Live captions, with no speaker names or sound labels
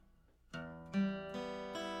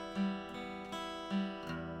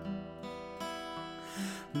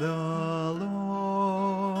The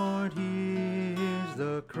Lord hears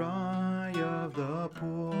the cry of the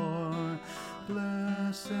poor.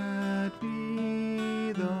 Blessed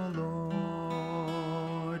be the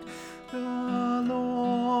Lord. The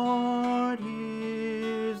Lord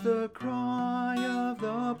hears the cry of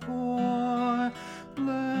the poor.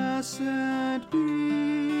 Blessed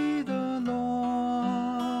be the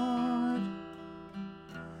Lord.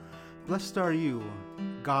 Blessed are you,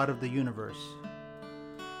 God of the universe.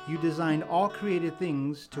 You designed all created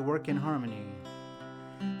things to work in harmony.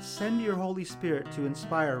 Send your Holy Spirit to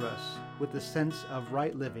inspire us with the sense of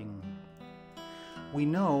right living. We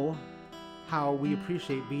know how we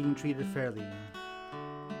appreciate being treated fairly.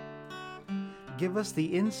 Give us the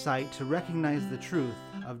insight to recognize the truth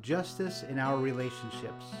of justice in our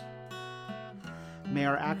relationships. May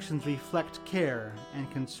our actions reflect care and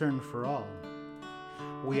concern for all.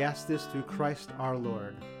 We ask this through Christ our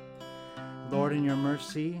Lord. Lord, in your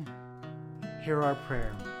mercy, hear our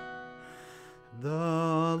prayer.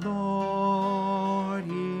 The Lord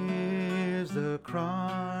hears the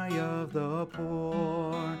cry of the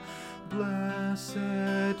poor.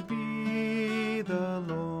 Blessed be the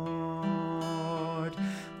Lord.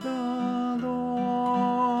 The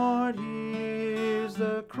Lord hears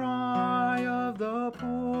the cry of the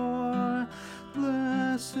poor.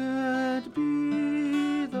 Blessed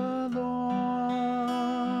be the Lord.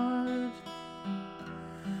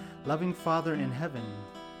 Loving Father in heaven,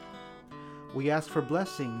 we ask for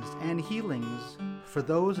blessings and healings for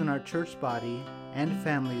those in our church body and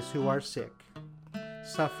families who are sick,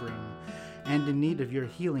 suffering, and in need of your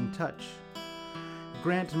healing touch.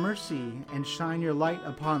 Grant mercy and shine your light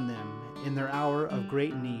upon them in their hour of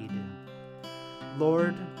great need.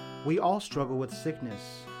 Lord, we all struggle with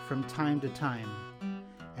sickness from time to time,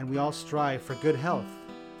 and we all strive for good health,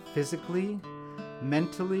 physically,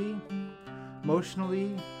 mentally,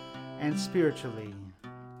 emotionally, and spiritually.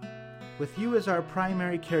 With you as our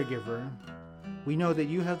primary caregiver, we know that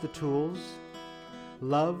you have the tools,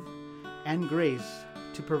 love, and grace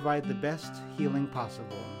to provide the best healing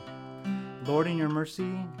possible. Lord, in your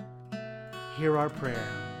mercy, hear our prayer.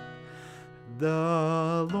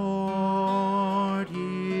 The Lord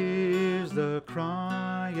hears the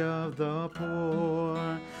cry of the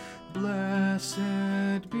poor.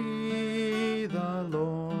 Blessed be the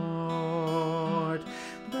Lord.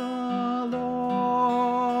 The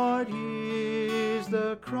Lord hears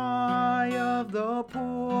the cry of the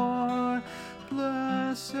poor.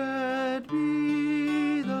 Blessed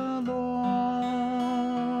be the Lord.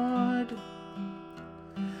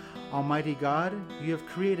 Almighty God, you have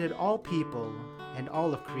created all people and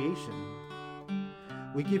all of creation.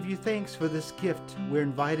 We give you thanks for this gift we're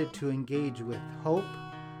invited to engage with hope,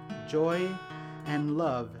 joy, and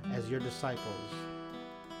love as your disciples.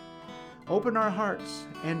 Open our hearts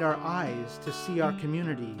and our eyes to see our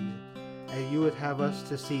community as you would have us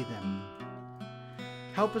to see them.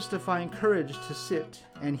 Help us to find courage to sit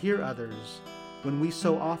and hear others when we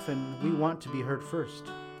so often we want to be heard first.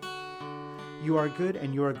 You are good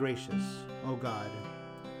and you are gracious, O God.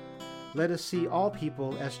 Let us see all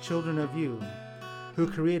people as children of you, who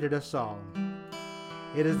created us all.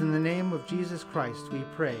 It is in the name of Jesus Christ we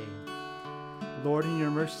pray. Lord, in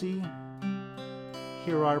your mercy,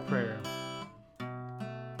 hear our prayer.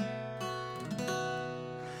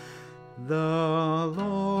 The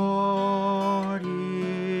Lord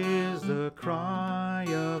hears the cry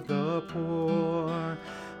of the poor.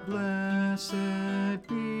 Blessed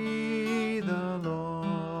be the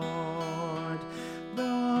Lord.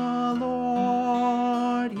 The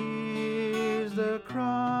Lord hears the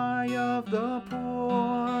cry of the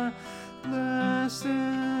poor.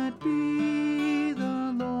 Blessed be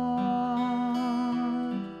the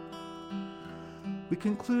Lord. We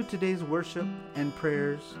conclude today's worship and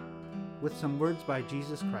prayers with some words by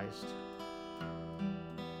Jesus Christ.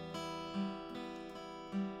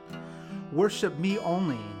 Worship me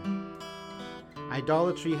only.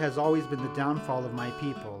 Idolatry has always been the downfall of my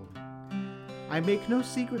people. I make no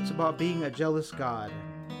secrets about being a jealous God.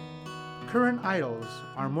 Current idols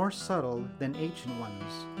are more subtle than ancient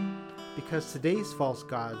ones, because today's false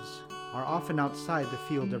gods are often outside the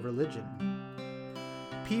field of religion.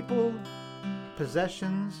 People,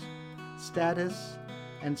 possessions, status,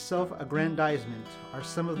 and self-aggrandizement are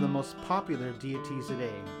some of the most popular deities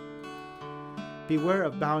today. Beware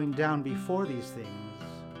of bowing down before these things.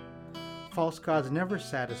 False gods never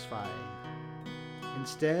satisfy.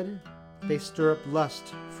 Instead, they stir up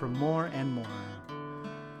lust for more and more.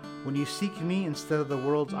 When you seek me instead of the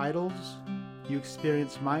world's idols, you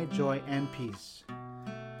experience my joy and peace.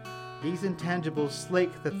 These intangibles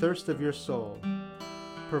slake the thirst of your soul,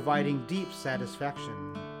 providing deep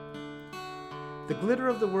satisfaction. The glitter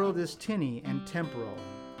of the world is tinny and temporal.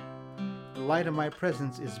 The light of my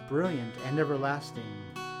presence is brilliant and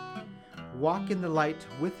everlasting. Walk in the light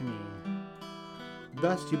with me.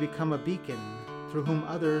 Thus you become a beacon through whom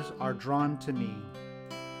others are drawn to me.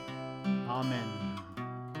 Amen.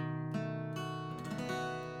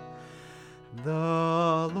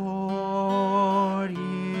 The Lord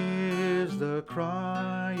hears the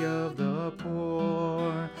cry of the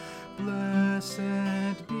poor.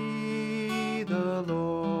 Blessed be the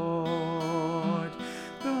Lord.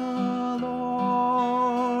 The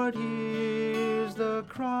Lord hears the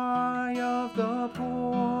cry of the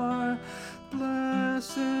poor.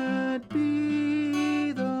 Blessed be